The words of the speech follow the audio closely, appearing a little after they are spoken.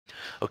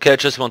Okay, I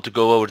just want to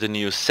go over the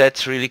new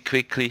sets really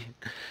quickly.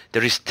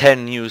 There is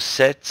 10 new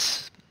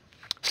sets.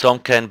 Some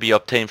can be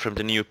obtained from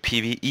the new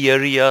PvE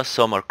area,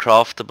 some are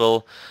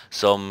craftable,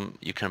 some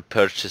you can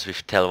purchase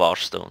with Telvar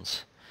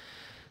stones.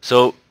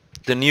 So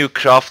the new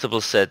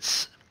craftable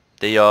sets,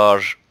 they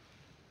are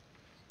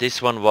this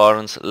one,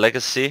 Warren's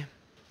Legacy.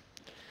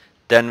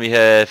 Then we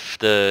have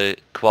the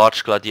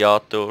Quartz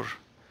Gladiator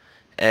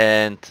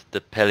and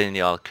the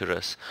Pelinial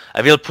Cuirass.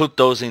 I will put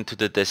those into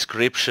the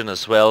description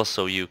as well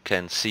so you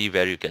can see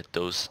where you get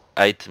those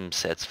item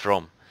sets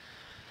from.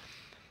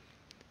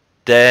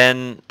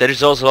 Then there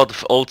is also a lot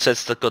of old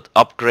sets that got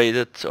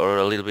upgraded or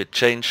a little bit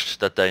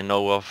changed that I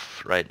know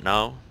of right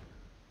now.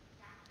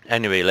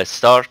 Anyway, let's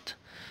start.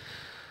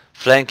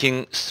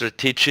 Flanking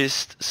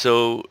Strategist,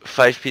 so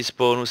 5-piece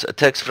bonus,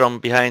 attacks from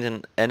behind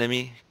an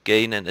enemy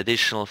gain an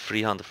additional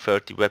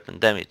 330 weapon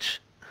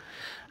damage.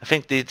 I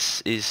think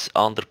this is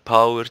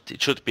underpowered,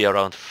 it should be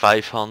around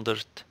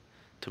 500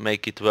 to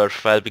make it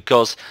worthwhile,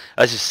 because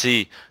as you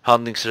see,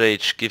 Hunting's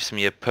Rage gives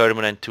me a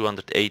permanent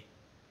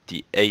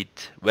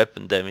 288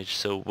 weapon damage,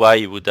 so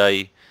why would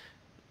I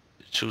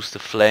choose the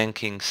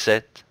flanking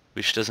set,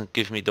 which doesn't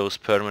give me those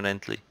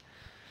permanently?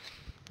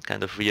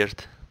 Kind of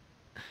weird.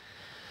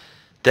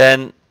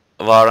 Then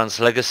Varan's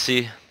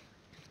Legacy,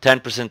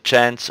 10%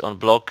 chance on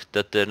block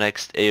that the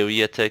next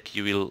AoE attack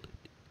you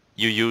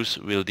use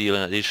will deal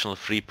an additional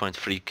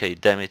 3.3k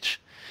damage.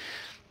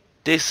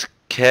 This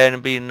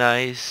can be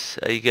nice,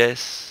 I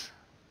guess,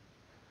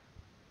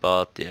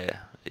 but yeah,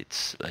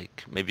 it's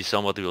like maybe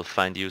somebody will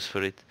find use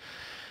for it.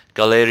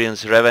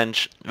 Galerian's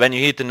Revenge, when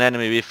you hit an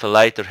enemy with a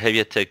light or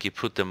heavy attack, you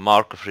put a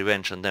mark of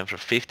revenge on them for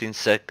 15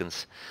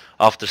 seconds.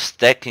 After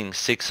stacking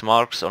 6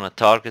 marks on a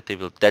target, they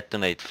will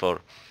detonate for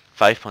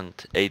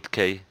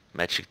 5.8k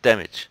magic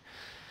damage.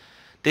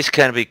 This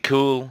can be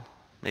cool,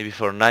 maybe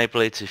for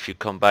Nightblades if you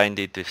combined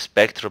it with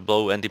Spectral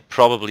Blow, and it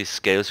probably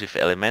scales with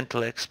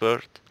Elemental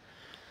Expert.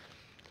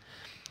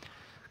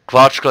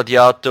 Quartz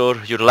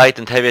Gladiator, your light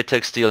and heavy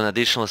attacks deal an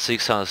additional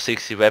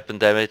 660 weapon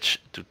damage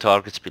to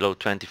targets below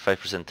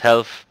 25%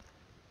 health.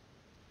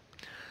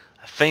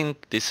 I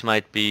think this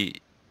might be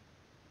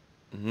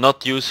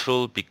not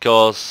useful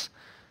because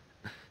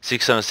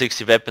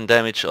 660 weapon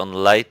damage on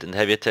light and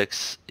heavy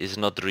attacks is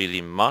not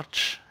really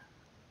much,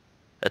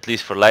 at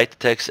least for light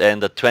attacks,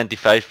 and at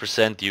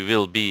 25% you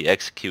will be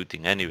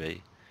executing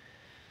anyway.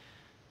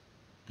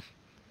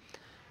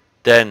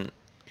 Then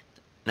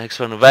next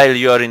one, while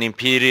you are in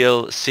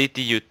Imperial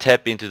City you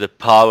tap into the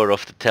power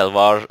of the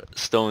Telvar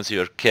stones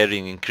you are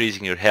carrying,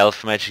 increasing your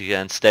health, magic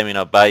and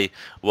stamina by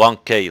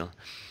 1k.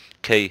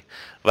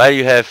 While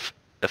you have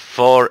a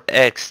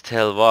 4x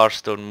Telvar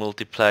stone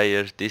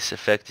multiplier, this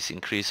effect is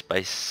increased by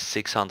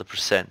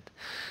 600%.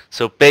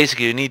 So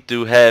basically you need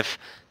to have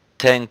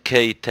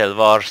 10k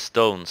Telvar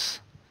stones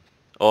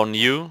on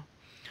you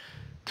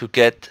to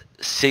get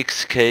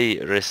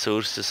 6k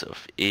resources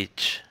of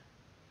each.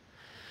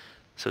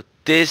 So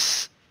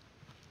this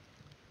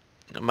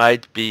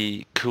might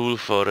be cool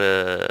for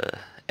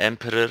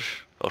Emperor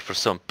or for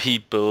some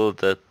people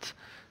that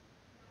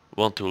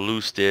want to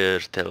lose their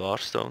Telvar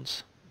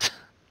stones.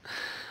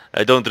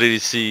 I don't really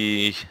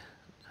see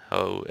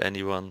how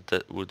anyone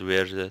that would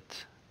wear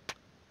that.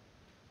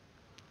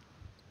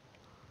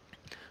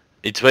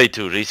 It's way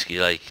too risky,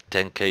 like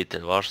 10k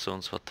Telvar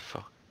stones, what the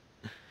fuck.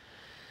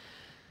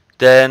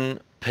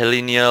 Then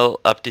Pelinial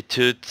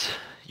Aptitude.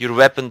 Your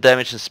weapon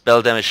damage and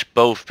spell damage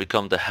both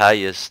become the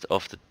highest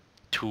of the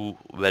two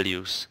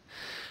values.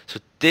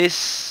 So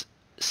this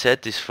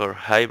set is for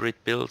hybrid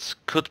builds.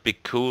 Could be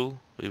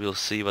cool. We will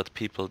see what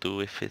people do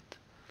with it.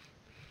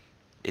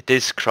 It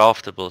is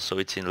craftable, so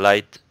it's in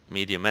light,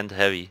 medium and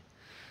heavy.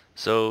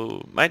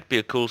 So might be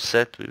a cool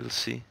set, we will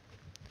see.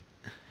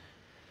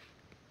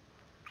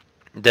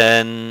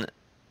 Then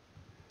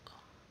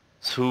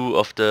two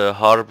of the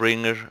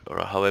Harbinger,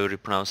 or however you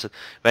pronounce it.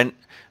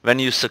 When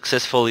you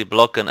successfully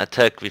block an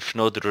attack with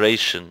no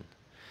duration,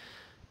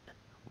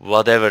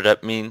 whatever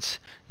that means,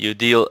 you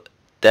deal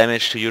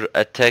damage to your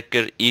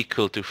attacker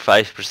equal to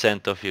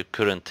 5% of your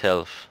current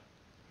health.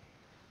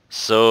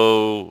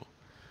 So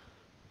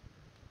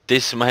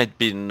this might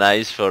be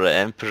nice for an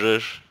Emperor,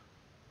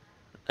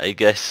 I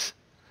guess,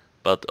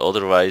 but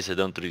otherwise I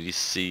don't really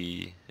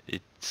see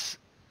it's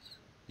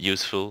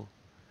useful.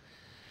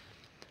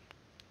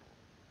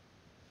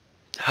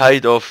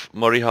 Hide of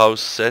Morihouse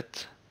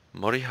set.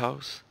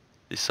 Morihouse?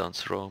 This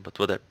sounds wrong, but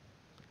whatever.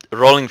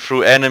 Rolling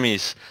through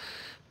enemies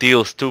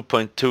deals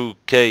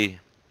 2.2k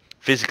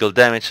physical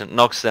damage and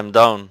knocks them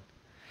down.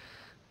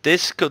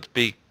 This could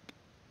be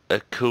a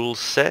cool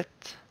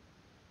set,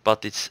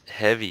 but it's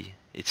heavy.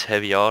 It's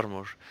heavy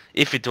armor.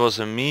 If it was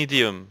a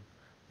medium,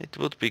 it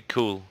would be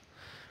cool,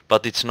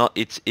 but it's not.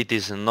 It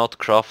is not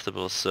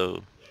craftable,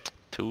 so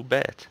too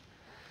bad.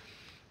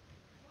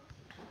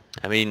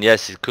 I mean,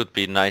 yes, it could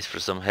be nice for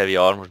some heavy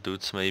armor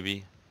dudes,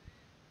 maybe.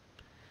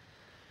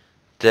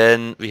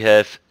 Then we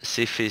have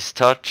Siphi's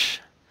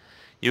Touch.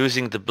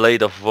 Using the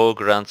Blade of Woe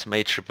grants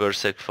Major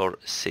Berserk for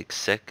 6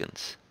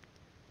 seconds.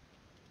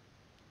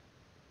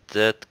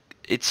 That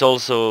it's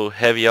also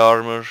heavy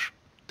armor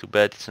Too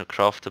bad it's not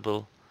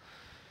craftable.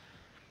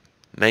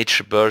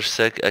 Major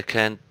Berserk, I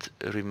can't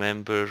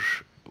remember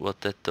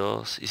what that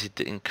does. Is it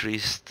the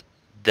increased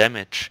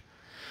damage?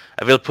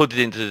 I will put it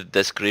into the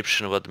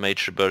description what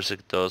Major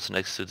Berserk does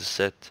next to the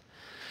set.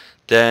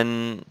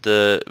 Then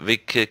the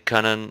Wicked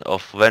Cannon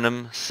of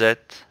Venom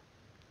set.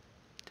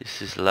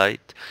 This is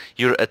light.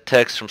 Your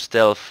attacks from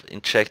stealth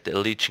inject a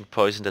leeching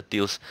poison that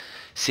deals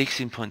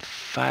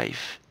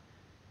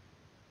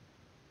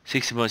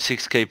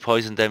 16.6k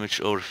poison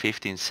damage over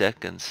 15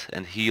 seconds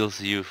and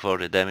heals you for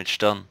the damage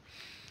done.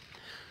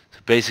 So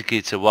basically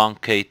it's a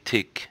 1k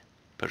tick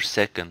per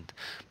second.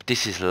 But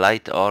this is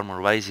light armor.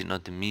 Why is it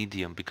not the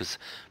medium? Because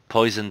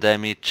poison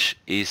damage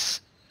is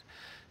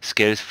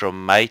scales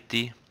from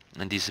mighty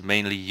and is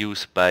mainly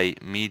used by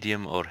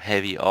medium or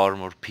heavy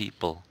armor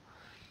people.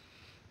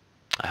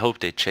 I hope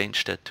they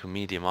change that to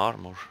medium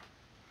armor.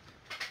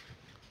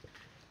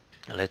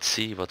 Let's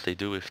see what they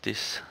do with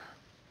this.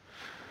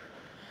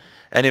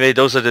 Anyway,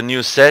 those are the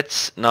new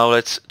sets. Now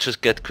let's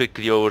just get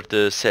quickly over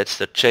the sets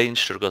that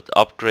changed or got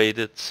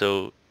upgraded.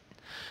 So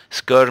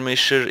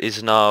Skirmisher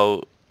is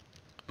now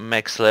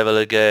max level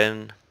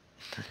again.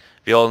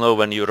 We all know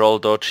when you roll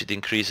dodge it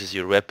increases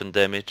your weapon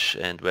damage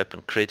and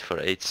weapon crit for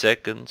 8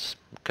 seconds.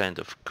 Kind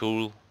of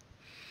cool.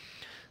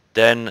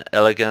 Then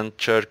Elegant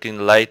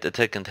Jerkin, light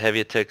attack and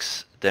heavy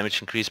attacks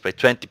damage increased by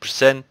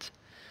 20%.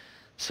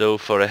 So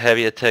for a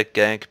heavy attack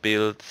gank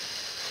build,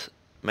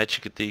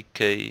 Magic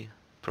DK,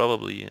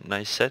 probably a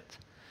nice set.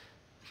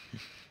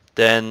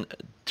 Then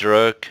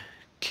Drug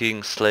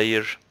King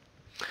Slayer.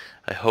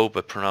 I hope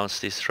I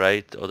pronounced this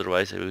right,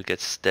 otherwise I will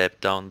get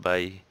stabbed down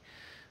by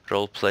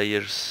role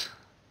players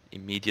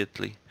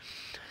immediately.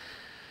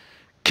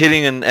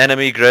 Killing an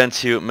enemy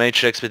grants you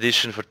Major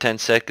Expedition for 10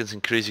 seconds,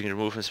 increasing your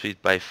movement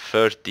speed by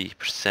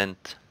 30%.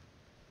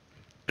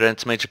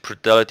 Grants Major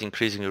Brutality,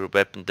 increasing your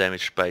weapon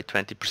damage by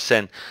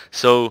 20%.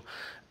 So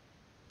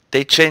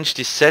they changed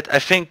this set. I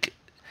think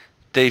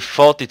they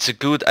thought it's a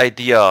good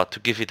idea to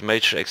give it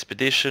Major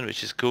Expedition,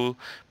 which is cool,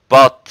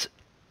 but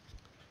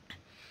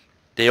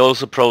they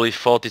also probably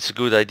thought it's a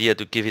good idea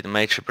to give it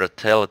Major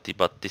Brutality,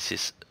 but this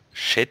is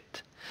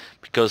shit,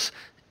 because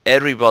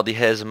everybody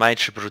has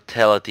Major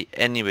Brutality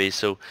anyway,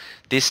 so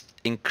this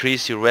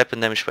increase your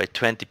weapon damage by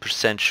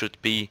 20% should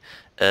be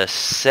a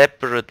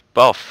separate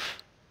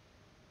buff.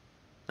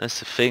 That's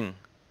the thing.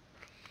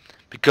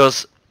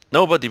 Because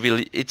nobody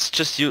really, it's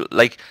just you,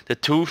 like the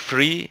 2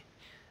 free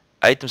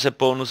item set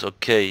bonus,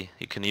 okay,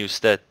 you can use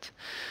that.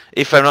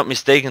 If I'm not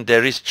mistaken,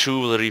 there is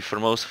jewelry for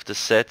most of the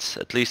sets,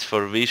 at least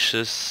for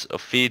Vicious,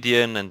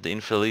 Ophidian and the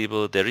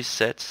Infallible, there is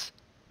sets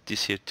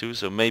this year too,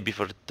 so maybe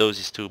for those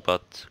is too,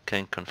 but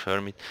can't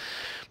confirm it.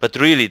 But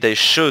really, they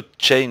should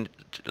change,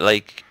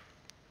 like,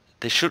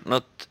 they should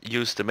not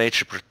use the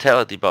Major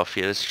Brutality buff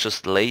here, it's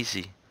just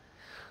lazy.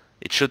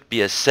 It should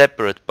be a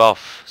separate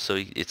buff, so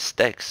it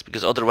stacks,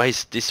 because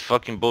otherwise this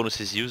fucking bonus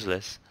is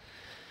useless.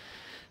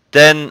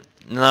 Then,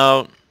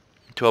 now,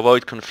 to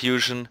avoid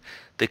confusion,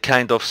 they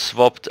kind of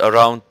swapped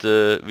around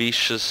the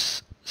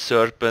Vicious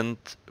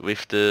Serpent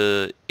with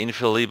the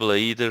Infallible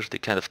Aether, they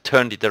kind of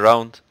turned it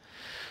around.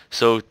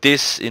 So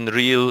this in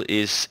real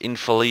is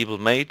Infallible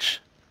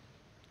Mage.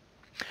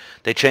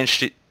 They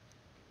changed it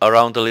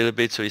around a little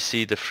bit, so you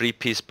see the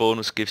 3-piece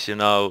bonus gives you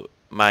now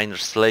Minor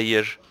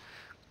Slayer,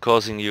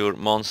 causing your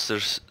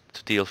monsters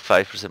to deal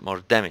 5%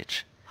 more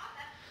damage.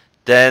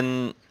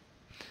 Then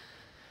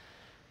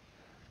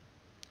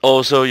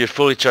also your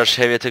fully charged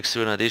heavy attacks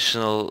do an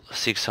additional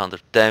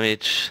 600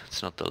 damage.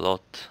 It's not a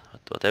lot,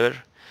 but whatever.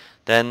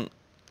 Then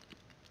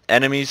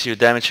enemies you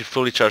damage with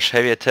fully charged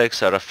heavy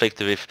attacks are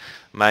affected with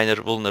minor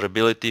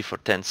vulnerability for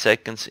 10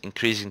 seconds,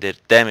 increasing their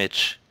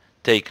damage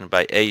taken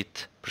by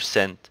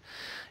 8%.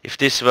 If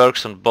this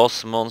works on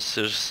boss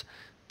monsters,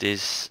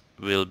 this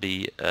will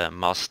be a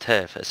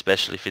must-have,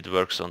 especially if it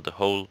works on the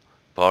whole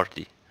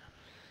party.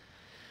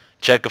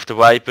 Jack of the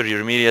Viper,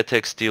 your immediate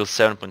attacks deal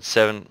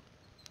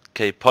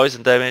 7.7k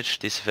poison damage.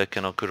 This effect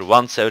can occur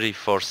once every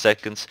 4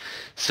 seconds.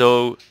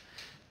 So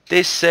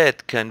this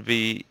set can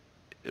be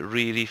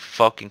really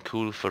fucking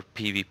cool for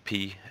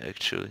PvP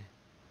actually.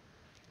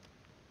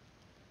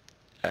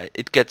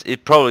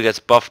 It probably gets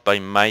buffed by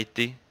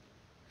Mighty.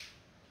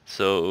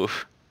 So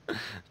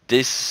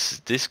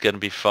this can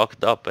be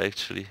fucked up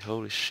actually.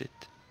 Holy shit.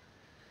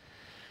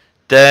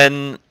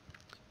 Then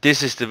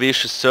this is the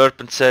Vicious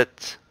Serpent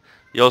set.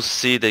 You also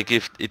see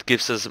it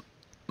gives us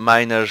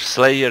Minor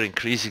Slayer,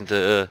 increasing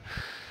the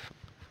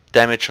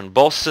damage on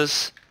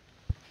bosses.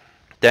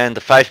 Then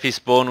the 5-piece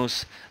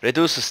bonus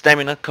reduces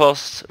stamina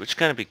costs, which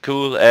can be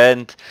cool,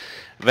 and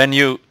when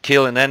you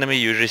kill an enemy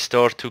you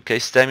restore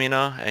 2k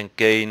stamina and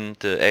gain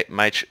the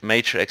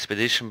Major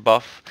Expedition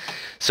buff.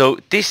 So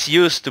this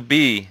used to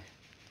be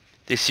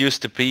a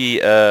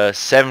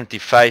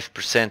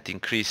 75%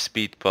 increased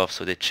speed buff,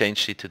 so they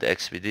changed it to the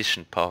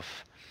Expedition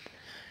buff.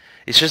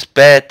 It's just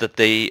bad that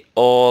they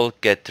all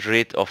get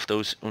rid of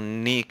those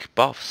unique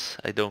buffs.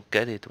 I don't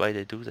get it, why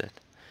they do that.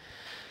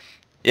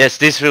 Yes,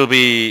 this will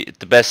be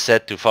the best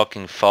set to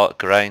fucking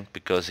grind,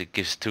 because it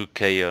gives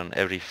 2k on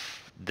every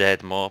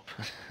dead mob.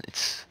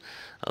 It's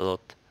a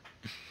lot.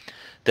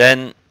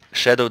 Then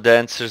Shadow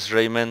Dancer's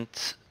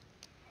Raiment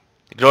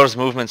ignores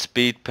movement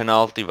speed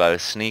penalty while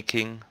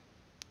sneaking,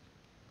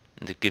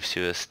 and it gives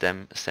you a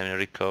stamina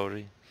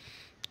recovery.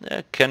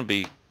 Yeah, can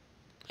be,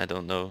 I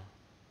don't know,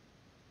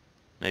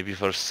 maybe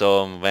for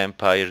some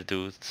vampire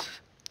dudes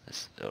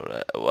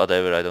or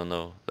whatever, I don't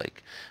know.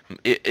 Like,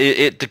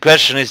 the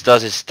question is,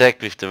 does it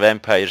stack with the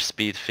vampire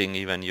speed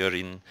thingy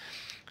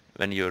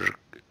when you're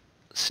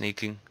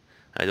sneaking?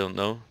 I don't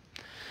know.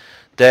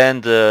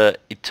 Then the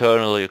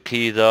Eternal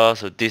Yokida,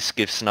 so this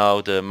gives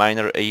now the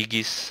minor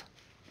Aegis.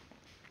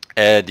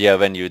 And yeah,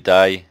 when you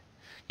die,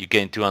 you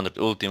gain 200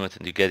 ultimate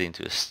and you get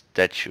into a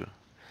statue.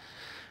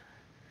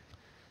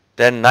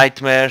 Then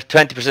Nightmare,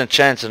 20%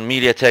 chance on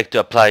melee attack to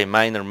apply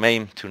minor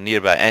maim to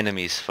nearby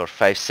enemies for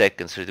 5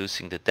 seconds,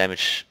 reducing the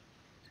damage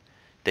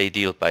they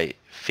deal by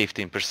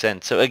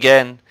 15%. So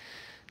again,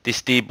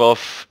 this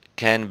debuff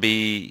can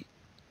be,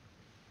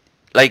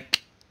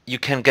 like, you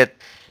can get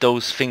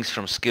those things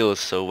from skills,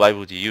 so why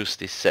would you use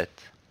this set?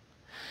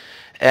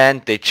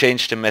 And they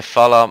changed the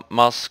Mephala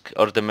mask,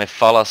 or the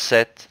Mephala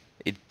set.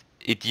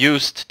 It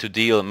used to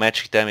deal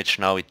magic damage,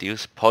 now it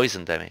deals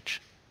poison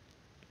damage.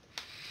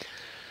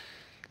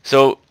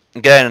 So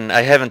again,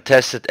 I haven't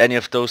tested any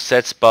of those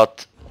sets,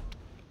 but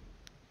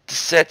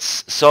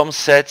some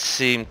sets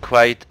seem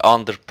quite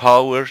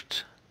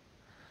underpowered.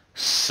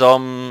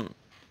 Some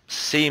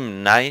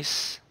seem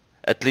nice.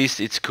 At least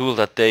it's cool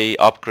that they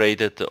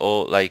upgraded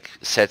all like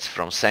sets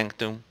from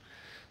Sanctum.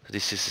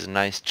 This is a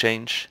nice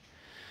change.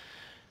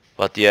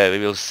 But yeah, we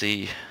will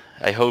see.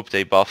 I hope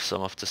they buff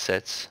some of the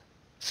sets.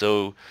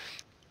 So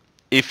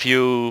if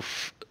you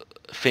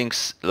think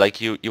like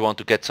you want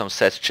to get some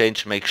sets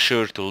changed, make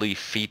sure to leave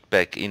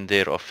feedback in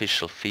their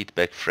official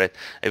feedback thread.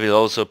 I will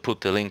also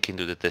put the link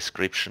into the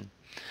description.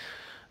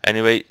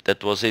 Anyway,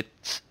 that was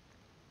it.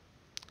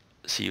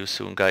 See you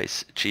soon,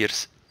 guys.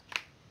 Cheers.